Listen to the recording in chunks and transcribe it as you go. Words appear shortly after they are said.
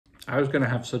I was gonna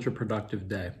have such a productive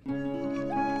day.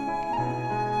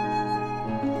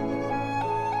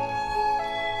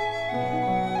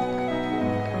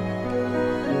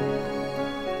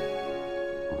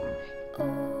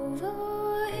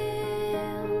 Over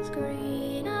hills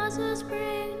green as a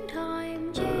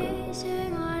springtime,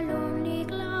 chasing a lonely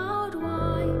cloud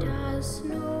white as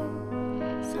snow.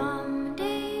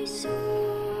 Someday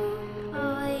soon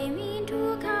I mean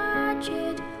to catch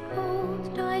it,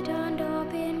 hold tight and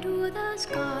up into the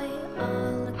sky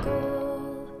I'll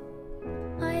go.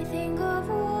 I think of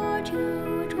what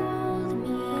you told me,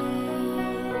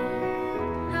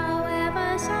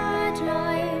 however sad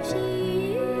life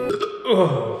seems.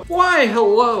 Why,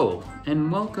 hello,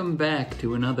 and welcome back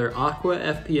to another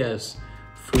AquaFPS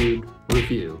food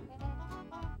review.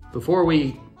 Before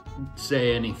we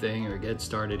say anything or get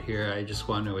started here, I just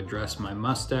want to address my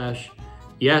mustache.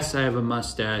 Yes, I have a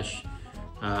mustache.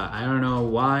 I don't know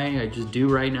why, I just do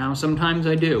right now. Sometimes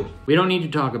I do. We don't need to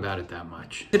talk about it that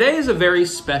much. Today is a very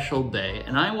special day,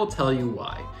 and I will tell you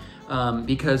why.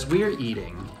 Because we're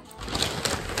eating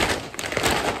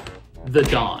the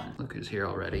Dawn. Look who's here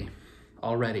already.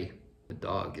 The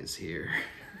dog is here.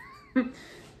 Ooh,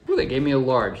 they gave me a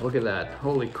large, look at that.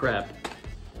 Holy crap.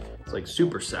 It's like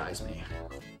supersize me.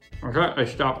 I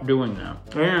stopped doing that.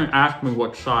 They didn't ask me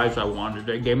what size I wanted.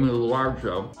 They gave me the large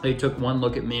though. They took one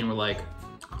look at me and were like,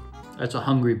 that's a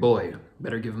hungry boy.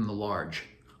 Better give him the large.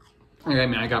 I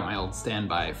mean, I got my old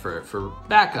standby for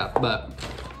backup, but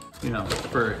you know,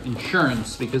 for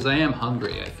insurance, because I am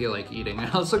hungry. I feel like eating.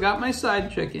 I also got my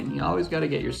side chicken. You always got to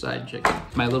get your side chicken.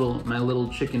 My little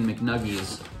chicken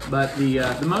McNuggies. But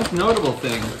the most notable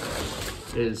thing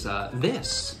is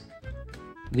this,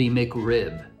 the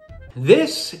McRib.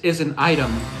 This is an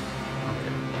item.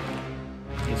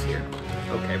 Okay, he's here.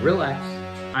 Okay, relax.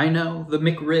 I know the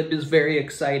McRib is very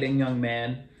exciting, young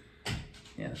man.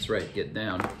 Yeah, that's right. Get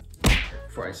down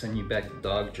before I send you back to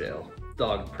dog jail.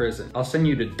 Dog prison. I'll send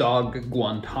you to dog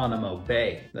Guantanamo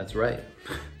Bay. That's right.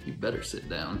 You better sit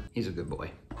down. He's a good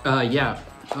boy. Yeah.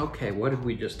 Okay, what did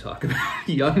we just talk about?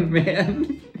 Young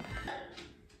man.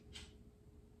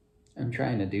 I'm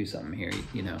trying to do something here,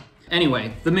 you know.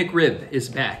 Anyway, the McRib is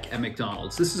back at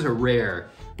McDonald's. This is a rare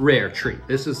treat.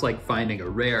 This is like finding a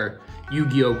rare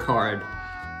Yu-Gi-Oh card.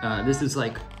 This is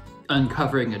like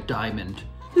uncovering a diamond.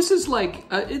 This is like,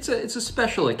 it's a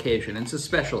special occasion, it's a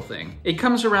special thing. It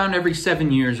comes around every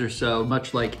 7 years or so,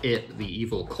 much like It, the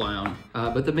evil clown.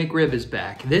 But the McRib is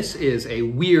back. This is a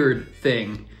weird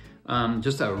thing.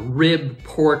 Just a rib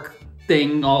pork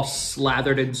thing all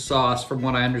slathered in sauce from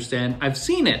what I understand. I've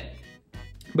seen it,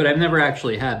 but I've never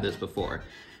actually had this before.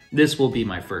 This will be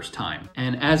my first time.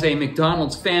 And as a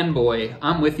McDonald's fanboy,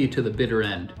 I'm with you to the bitter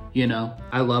end. You know,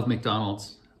 I love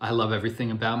McDonald's. I love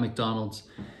everything about McDonald's.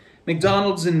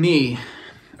 McDonald's and me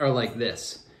are like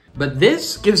this, but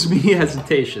this gives me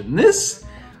hesitation. This,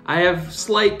 I have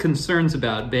slight concerns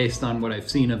about based on what I've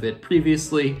seen of it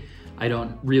previously. I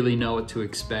don't really know what to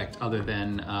expect other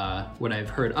than what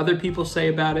I've heard other people say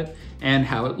about it and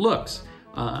how it looks.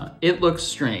 It looks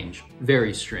strange,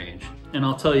 very strange. And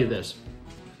I'll tell you this,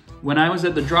 when I was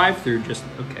at the drive-thru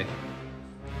okay.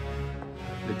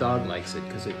 The dog likes it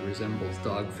because it resembles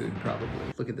dog food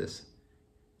probably. Look at this.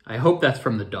 I hope that's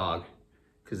from the dog,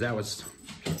 because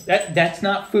that's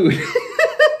not food.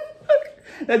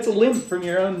 That's a lymph from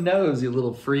your own nose, you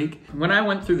little freak. When I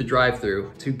went through the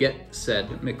drive-thru to get said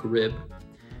McRib,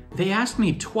 they asked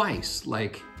me twice,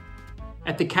 like,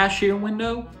 at the cashier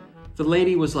window, the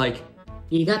lady was like,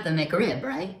 you got the McRib,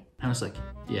 right? I was like,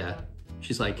 yeah.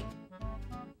 She's like,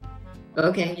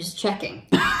 okay, just checking.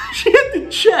 She had to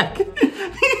check in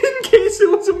case it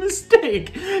was a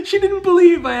mistake. She didn't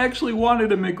believe I actually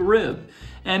wanted a McRib.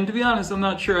 And to be honest, I'm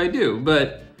not sure I do,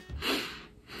 but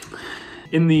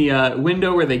in the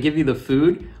window where they give you the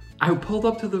food, I pulled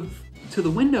up to the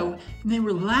window and they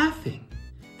were laughing.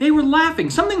 They were laughing.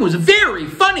 Something was very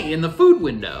funny in the food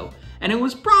window. And it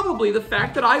was probably the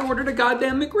fact that I ordered a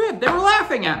goddamn McRib. They were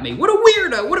laughing at me. What a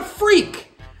weirdo, what a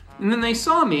freak. And then they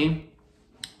saw my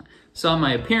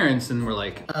appearance and were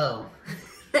like, oh,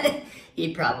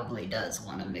 he probably does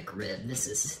want a McRib. This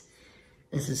is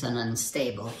an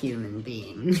unstable human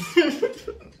being.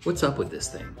 What's up with this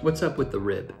thing? What's up with the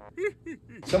rib?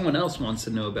 Someone else wants to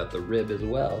know about the rib as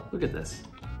well. Look at this.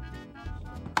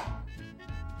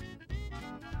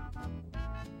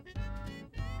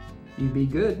 You be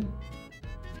good.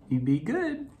 You be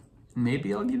good.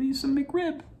 Maybe I'll give you some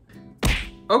McRib.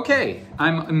 Okay,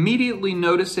 I'm immediately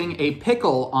noticing a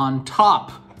pickle on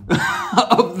top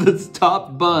of this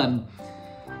top bun.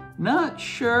 Not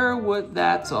sure what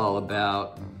that's all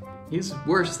about. He's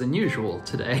worse than usual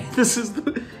today. This is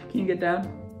the, can you get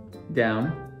down?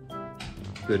 down.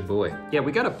 Good boy. Yeah,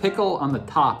 we got a pickle on the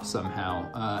top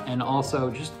somehow, and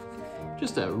also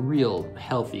just a real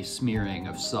healthy smearing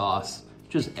of sauce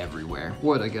just everywhere.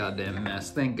 What a goddamn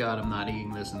mess. Thank God I'm not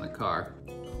eating this in the car.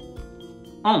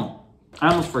 Oh, I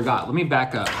almost forgot. Let me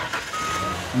back up.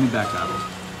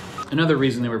 Another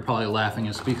reason they were probably laughing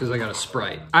is because I got a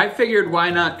Sprite. I figured why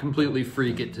not completely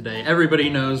freak it today. Everybody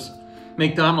knows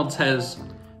McDonald's has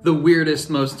the weirdest,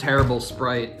 most terrible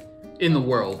Sprite in the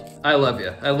world. I love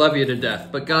you. I love you to death.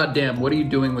 But goddamn, what are you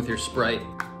doing with your Sprite?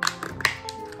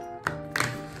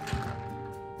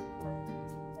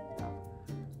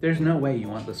 There's no way you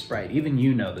want the Sprite. Even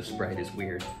you know the Sprite is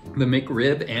weird. The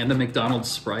McRib and the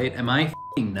McDonald's Sprite? Am I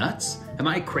f***ing nuts? Am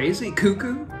I crazy,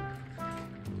 cuckoo?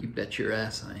 You bet your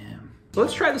ass I am.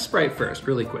 Let's try the Sprite first,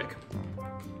 really quick.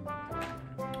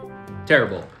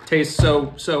 Terrible. Tastes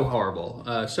so horrible.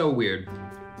 So weird.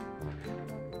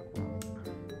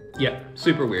 Yeah,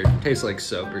 super weird. Tastes like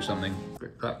soap or something.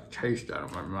 Get that taste out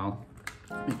of my mouth.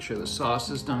 Make sure the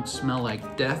sauces don't smell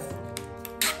like death.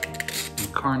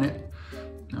 Incarnate.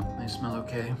 No, they smell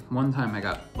okay. One time I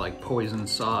got like poison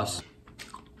sauce.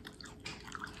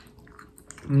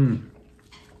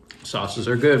 Sauces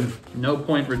are good. No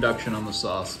point reduction on the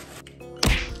sauce.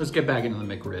 Let's get back into the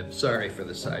McRib. Sorry for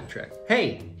the sidetrack.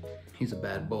 Hey, he's a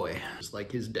bad boy, just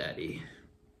like his daddy.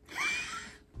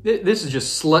 This is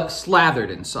just slathered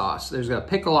in sauce. There's a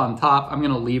pickle on top. I'm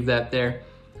gonna leave that there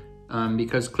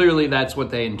because clearly that's what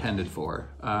they intended for.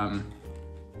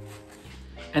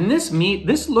 And this meat,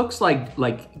 this looks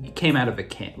like came out of a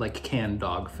can, like canned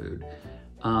dog food.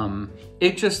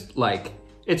 It just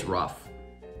it's rough.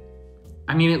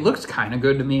 I mean, it looks kind of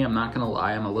good to me. I'm not gonna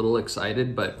lie, I'm a little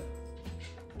excited, but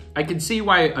I can see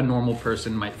why a normal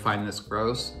person might find this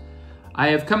gross. I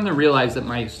have come to realize that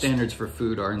my standards for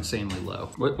food are insanely low.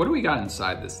 What do we got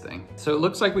inside this thing? So it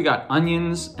looks like we got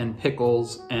onions and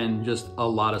pickles and just a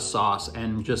lot of sauce,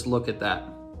 and just look at that.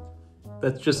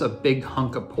 That's just a big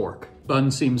hunk of pork.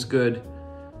 Bun seems good.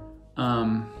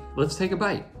 Let's take a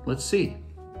bite. Let's see.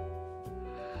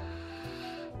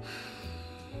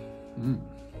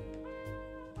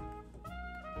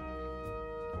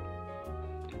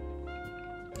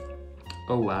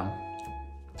 Oh, wow.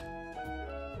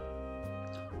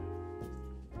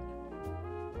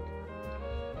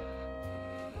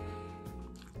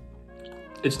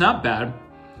 It's not bad,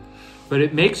 but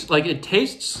it makes, it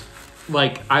tastes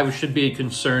like I should be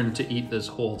concerned to eat this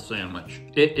whole sandwich.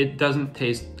 It doesn't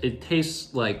taste, it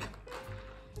tastes like,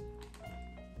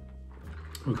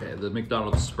 okay, the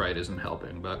McDonald's Sprite isn't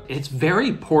helping, but it's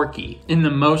very porky in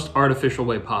the most artificial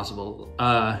way possible.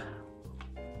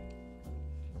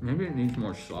 Maybe it needs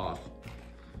more sauce.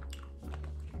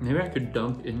 Maybe I could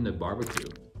dunk in the barbecue.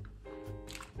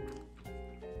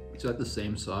 Is that the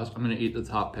same sauce? I'm gonna eat the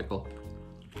top pickle.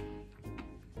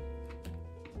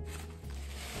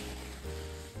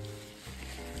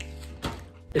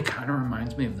 It kind of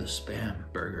reminds me of the Spam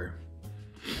burger.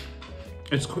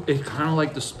 It's kind of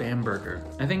like the Spam burger.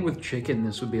 I think with chicken,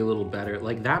 this would be a little better.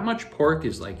 Like that much pork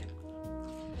is like,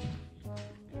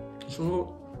 it's a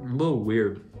little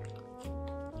weird.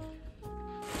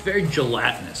 Very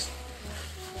gelatinous.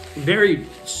 Very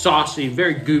saucy,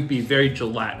 very goopy, very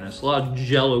gelatinous. A lot of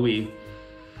jello-y.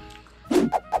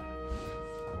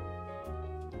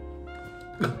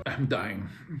 I'm dying.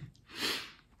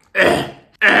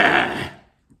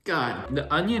 God,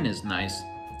 the onion is nice.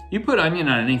 You put onion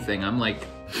on anything, I'm like,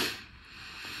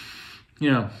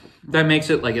 that makes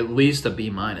it like at least a B-.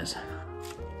 Fries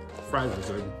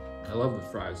are good. I love the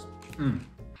fries.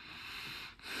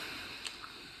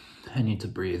 I need to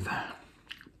breathe.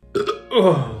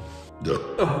 Oh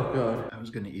God. I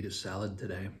was gonna eat a salad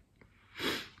today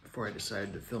before I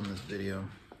decided to film this video.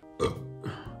 Oh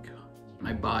God.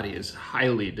 My body is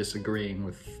highly disagreeing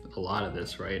with a lot of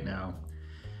this right now.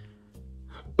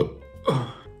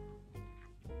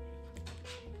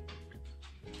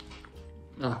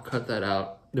 Oh, cut that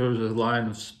out. There was a line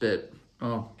of spit.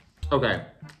 Oh, okay.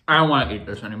 I don't want to eat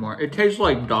this anymore. It tastes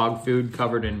like dog food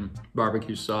covered in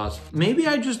barbecue sauce. Maybe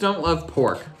I just don't love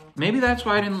pork. Maybe that's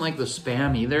why I didn't like the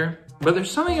Spam either. But there's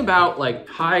something about like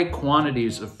high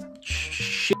quantities of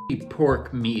shitty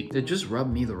pork meat that just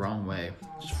rubbed me the wrong way.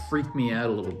 Just freaked me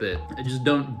out a little bit. I just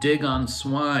don't dig on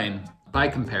swine. By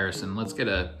comparison, let's get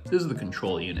this is the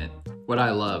control unit. What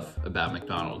I love about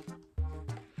McDonald's.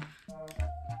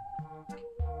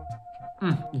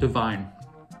 Divine.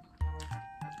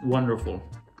 Wonderful.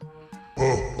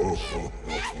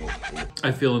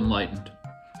 I feel enlightened.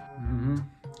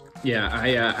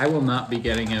 Yeah, I will not be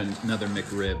getting another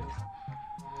McRib.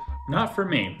 Not for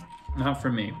me, not for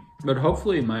me. But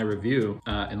hopefully my review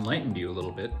enlightened you a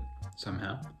little bit.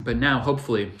 somehow. But now,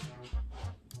 hopefully,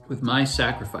 with my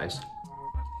sacrifice,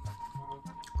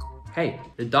 hey,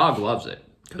 the dog loves it,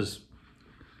 because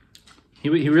he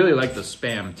really liked the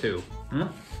Spam too.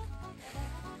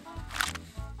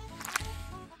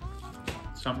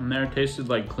 Something there tasted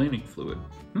like cleaning fluid.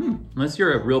 Unless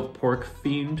you're a real pork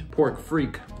fiend, pork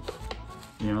freak,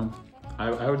 you know,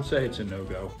 I would say it's a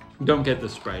no-go. Don't get the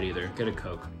Sprite either, get a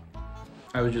Coke.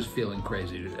 I was just feeling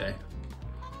crazy today.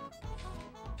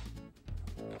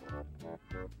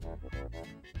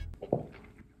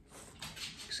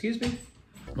 Excuse me?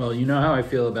 Well, you know how I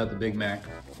feel about the Big Mac.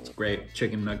 It's great.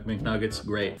 Chicken McNuggets,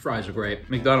 great. Fries are great.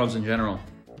 McDonald's in general,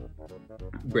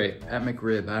 great. At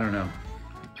McRib, I don't know.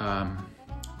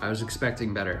 I was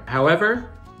expecting better.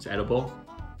 However, it's edible.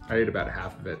 I ate about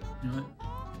half of it. You know what?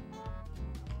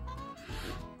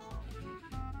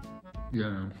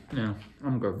 Yeah,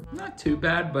 I'm good. Not too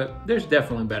bad, but there's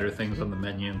definitely better things on the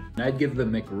menu. I'd give the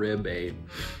McRib a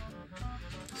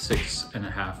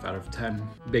 6.5 out of 10.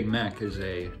 Big Mac is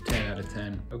a 10 out of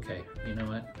 10. Okay, you know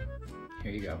what?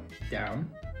 Here you go. Down,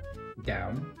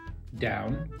 down,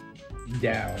 down,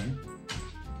 down.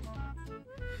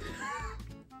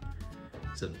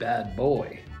 It's a bad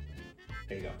boy.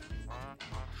 There you go.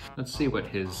 Let's see what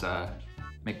his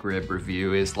McRib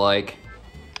review is like.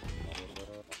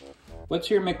 What's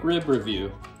your McRib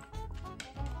review?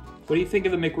 What do you think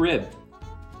of the McRib?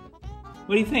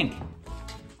 What do you think?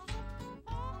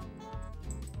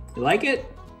 You like it?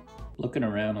 Looking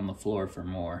around on the floor for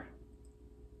more.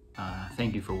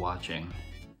 Thank you for watching.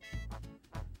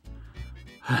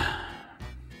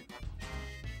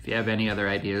 If you have any other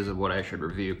ideas of what I should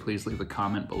review, please leave a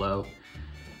comment below.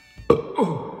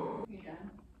 You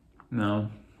done? No,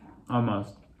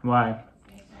 almost. Why?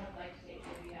 Next time I'd like to take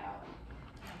Ruby out.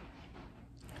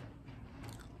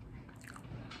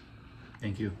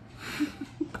 Thank you.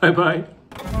 Bye-bye.